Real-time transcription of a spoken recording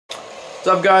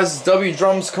What's up, guys? It's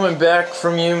wdrumz coming back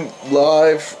from you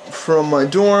live from my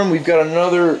dorm. We've got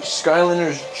another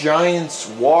Skylanders Giants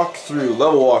walkthrough,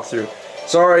 level walkthrough.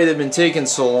 Sorry they've been taking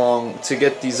so long to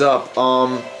get these up.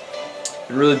 Been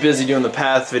really busy doing the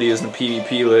path videos and the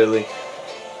PvP lately.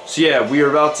 So yeah, we are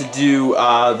about to do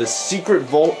the Secret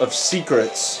Vault of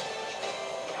Secrets.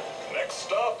 Next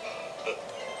stop.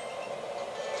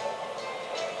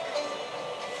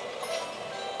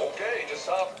 Okay, just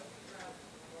hop.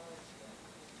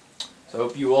 So I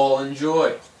hope you all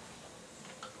enjoy.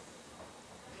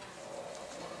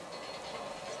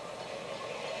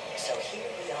 So here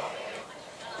we are.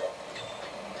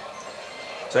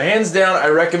 So hands down, I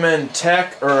recommend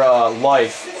tech or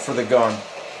life for the gun.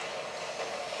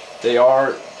 They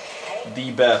are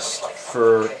the best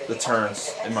for the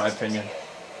turns, in my opinion.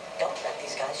 Don't let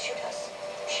these guys shoot us.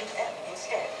 Shoot them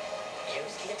instead.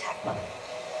 Use the attack button.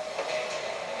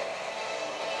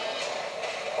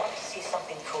 Want to see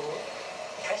something cool?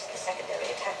 Press the secondary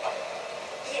attack button.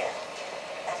 Yeah,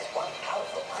 that is one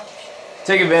powerful punch.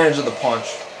 Take advantage of the punch.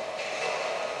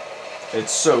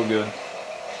 It's so good.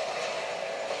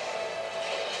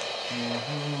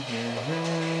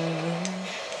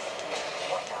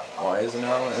 Why isn't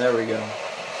it? There we go. You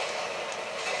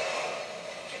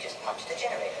just punched the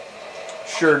generator.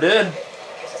 Sure did.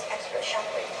 Gives us extra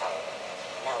shockwave power.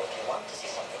 Now if you want to see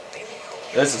something really cool,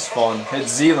 This is fun. Hit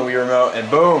Z on the Wii remote and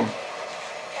boom.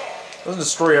 Doesn't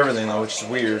destroy everything though, which is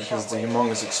weird because it's a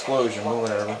humongous explosion, but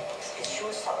whatever. is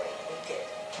sure sorry we did.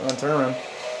 Come on, turn around.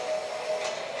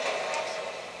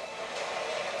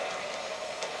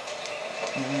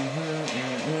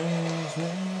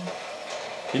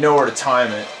 You know where to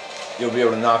time it. You'll be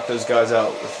able to knock those guys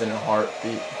out within a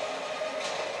heartbeat.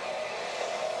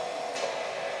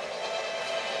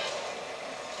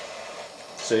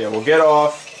 So yeah, we'll get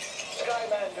off,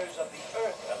 Skylanders of the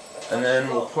Earth. and then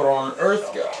we'll put on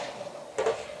Earth Guy.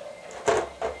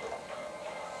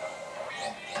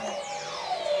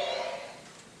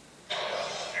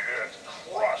 It's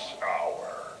crush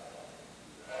hour.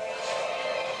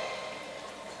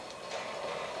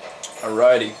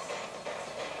 Alrighty.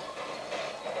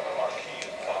 Marquee is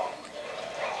locked.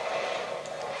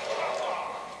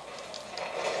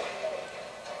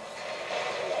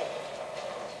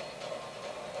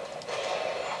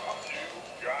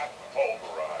 You got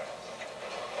pulverized.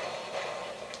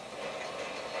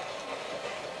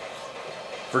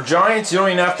 For Giants, you don't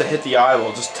even have to hit the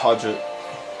eyeball, just touch it.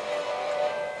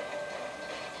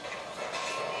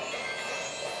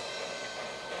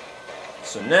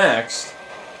 So next,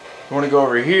 you want to go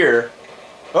over here.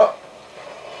 Oh,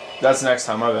 that's next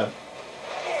time, my bad.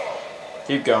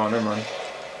 Keep going, never mind.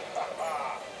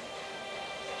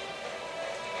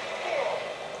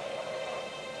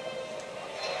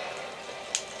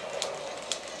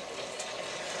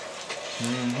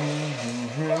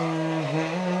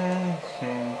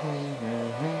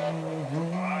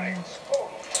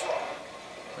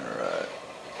 Alright.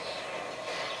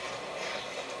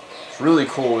 What's really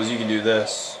cool is you can do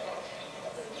this.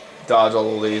 Dodge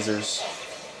all the lasers.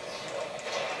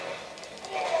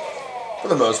 For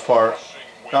the most part.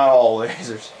 Not all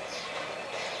lasers.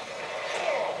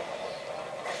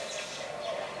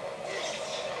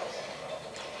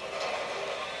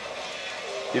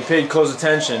 If you paid close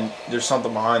attention, there's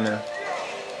something behind there.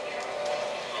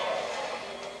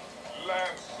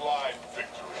 Landslide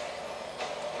victory.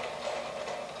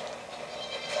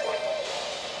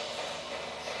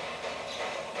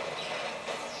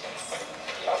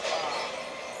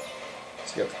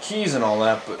 So you got the keys and all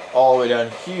that, but all the way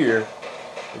down here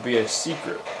will be a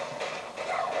secret. Up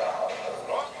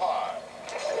high.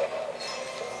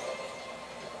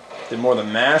 Did more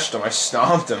than mashed him, I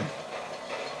stomped him.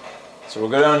 So we'll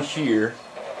go down here.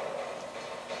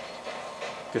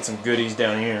 Get some goodies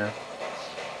down here.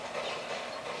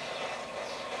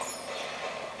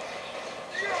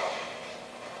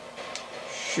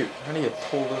 Shoot, how do you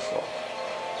pull this off?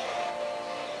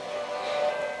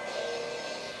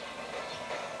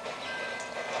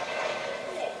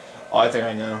 Oh, I think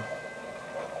I know.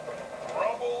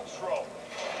 Trouble, reformed.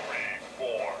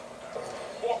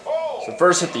 Whoa-ho! So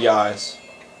first hit the eyes.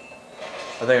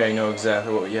 I think I know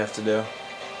exactly what you have to do.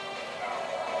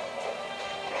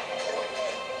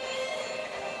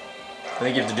 I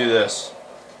think you have to do this.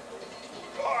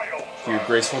 Do a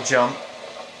graceful jump.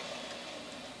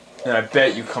 And I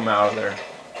bet you come out of there.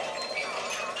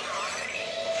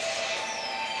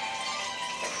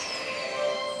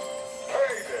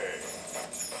 Payday.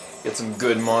 Get some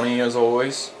good money as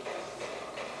always.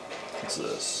 What's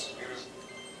this?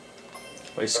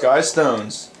 Play Sky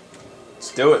Stones.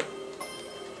 Let's do it.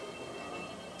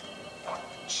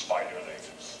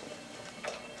 Spiderlings.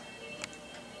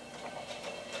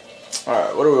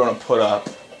 Alright, what do we want to put up?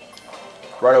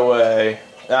 Right away.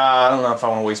 I don't know if I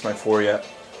want to waste my 4 yet.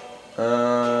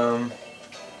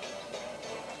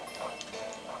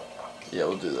 Yeah,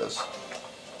 we'll do this.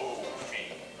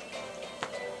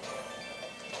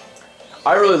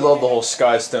 I really love the whole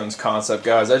Sky Stones concept,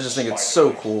 guys. I just think it's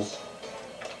so cool.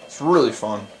 It's really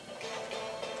fun.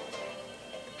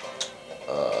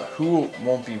 Who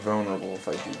won't be vulnerable if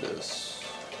I do this?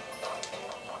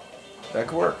 That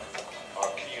could work.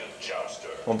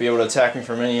 Won't be able to attack me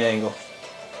from any angle.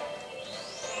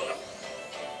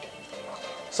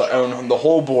 So I own the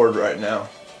whole board right now.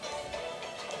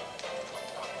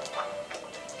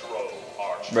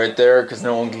 Right there, because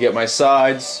no one can get my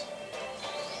sides.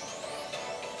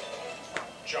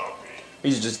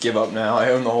 You should just give up now. I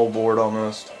own the whole board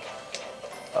almost.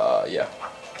 Yeah.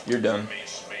 You're done.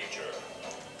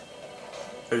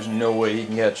 There's no way he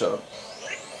can catch up.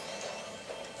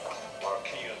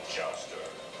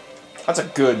 That's a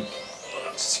good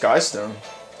Sky Stone.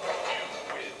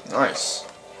 Nice.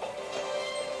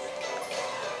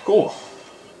 Cool.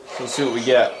 So let's see what we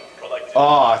get.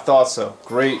 Oh, I thought so.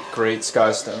 Great, great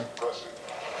Sky Stone.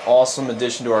 Awesome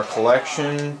addition to our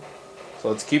collection. So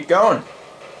let's keep going.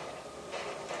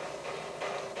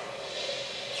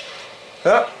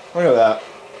 Yep, look at that.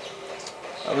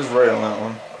 I was right on that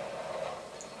one.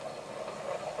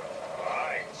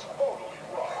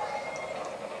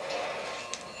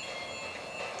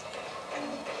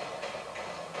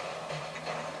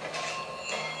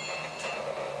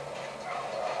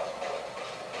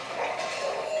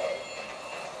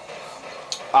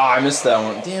 Ah, I missed that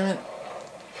one. Damn it.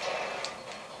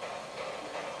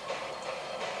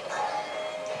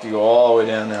 You go all the way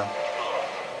down now.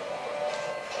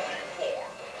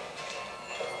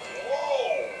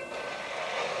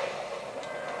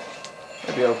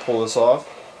 Maybe I'll pull this off.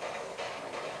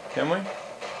 Can we?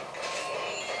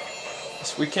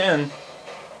 Yes, we can.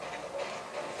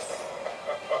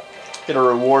 Get a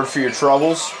reward for your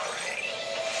troubles.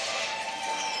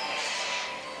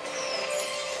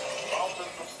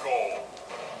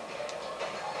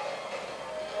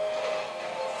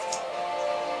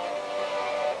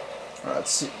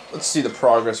 Alright, let's see the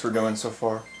progress we're doing so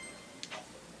far.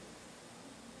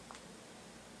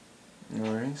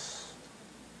 Nice.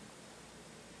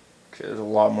 Okay, there's a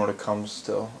lot more to come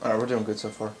still. Alright, we're doing good so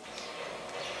far.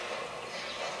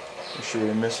 Make sure we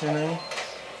didn't miss anything.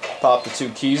 Pop the 2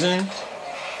 keys in.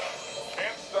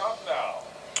 Can't stop now.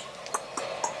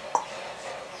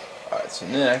 Alright, so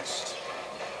next,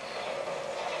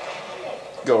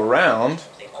 go around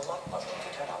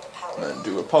and then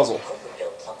do a puzzle.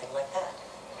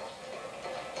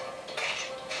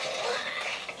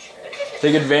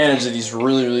 Take advantage of these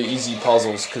really, really easy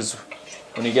puzzles, because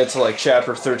when you get to like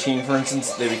chapter 13, for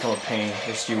instance, they become a pain.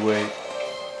 Just you wait.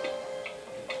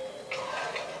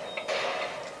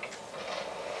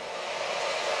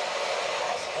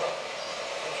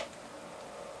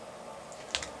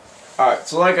 Alright,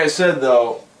 so like I said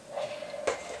though,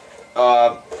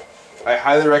 I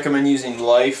highly recommend using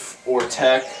life or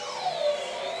tech.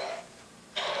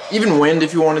 Even wind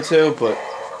if you wanted to, but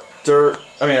dirt,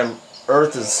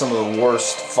 earth is some of the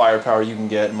worst firepower you can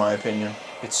get, in my opinion.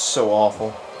 It's so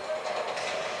awful.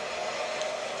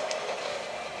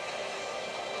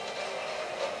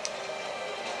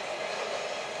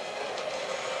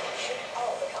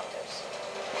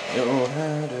 Know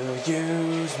how to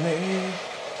use me,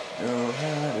 know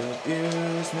how to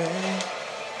abuse me,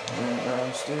 and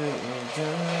I'm still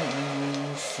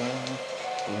doing some.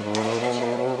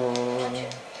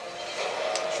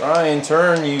 Try and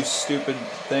turn, you stupid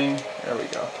thing. There we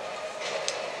go.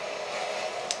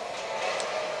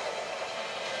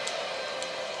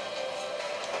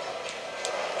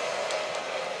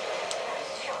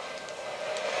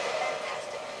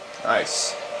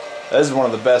 Nice. That is one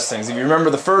of the best things. If you remember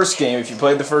the first game, if you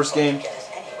played the first game,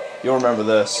 you'll remember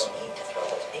this.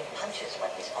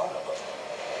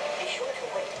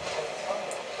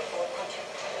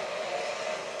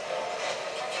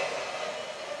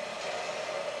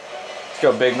 Let's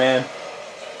go, big man.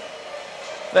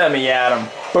 Let me at him.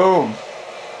 Boom.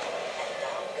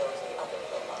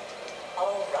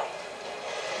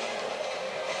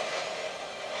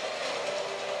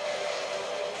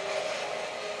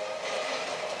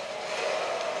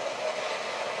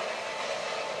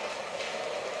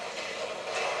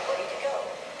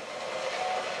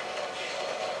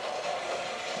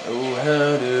 Know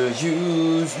how to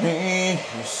use me,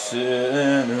 you sit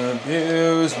and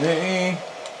abuse me,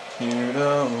 you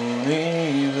don't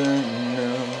even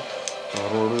know.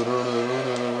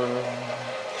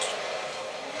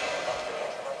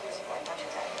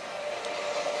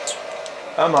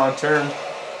 I'm on turn.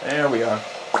 There we are.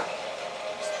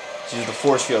 Let's use the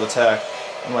force field attack.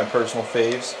 One of my personal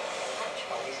faves. Punch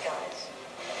one of these guys.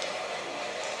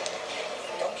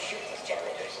 Don't shoot these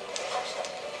generators. Punch them.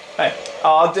 Hey,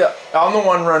 I'm the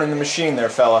one running the machine there,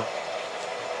 fella.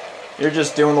 You're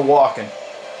just doing the walking.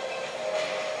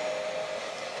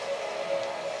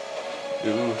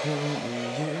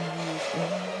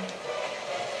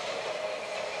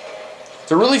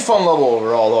 It's a really fun level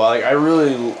overall, though. I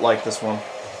really like this one.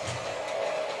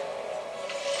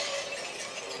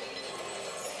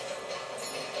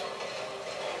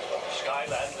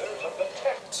 Skylanders of the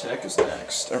tech. Tech is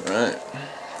next. Alright.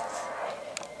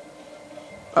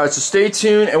 Alright, so stay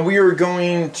tuned, and we are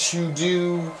going to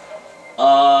do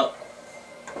part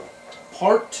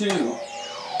 2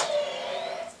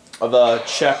 of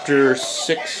chapter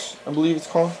 6, I believe it's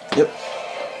called. Yep.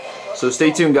 So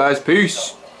stay tuned, guys.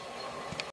 Peace.